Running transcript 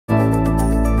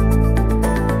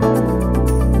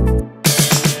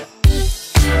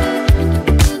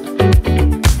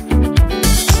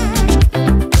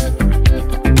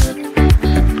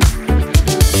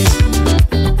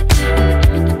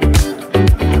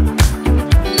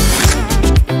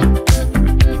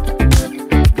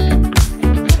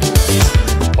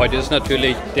Heute ist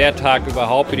natürlich der Tag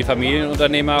überhaupt für die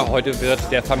Familienunternehmer. Heute wird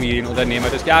der Familienunternehmer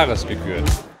des Jahres gekürt.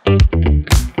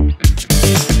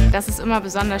 Das ist immer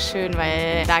besonders schön,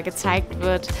 weil da gezeigt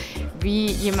wird, wie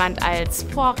jemand als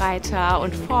Vorreiter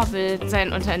und Vorbild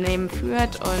sein Unternehmen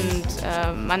führt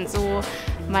und man so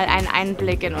mal einen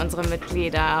Einblick in unsere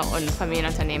Mitglieder und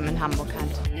Familienunternehmen in Hamburg hat.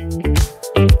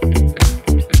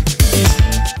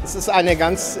 Es ist eine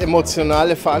ganz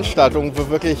emotionale Veranstaltung, wo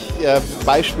wirklich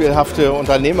beispielhafte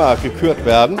Unternehmer gekürt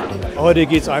werden. Heute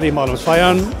geht es eigentlich mal ums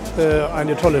Feiern.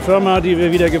 Eine tolle Firma, die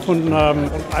wir wieder gefunden haben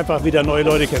und einfach wieder neue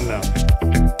Leute kennenlernen.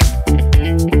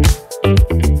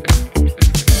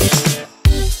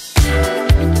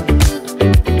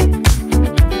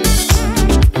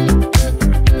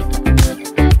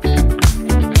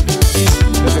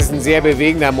 Das ist ein sehr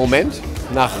bewegender Moment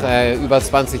nach über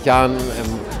 20 Jahren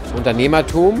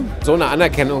Unternehmertum, so eine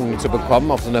Anerkennung zu bekommen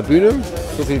auf so einer Bühne,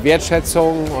 so viel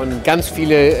Wertschätzung und ganz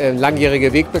viele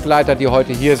langjährige Wegbegleiter, die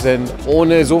heute hier sind.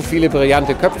 Ohne so viele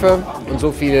brillante Köpfe und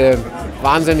so viele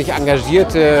wahnsinnig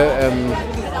engagierte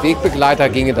Wegbegleiter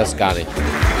ginge das gar nicht.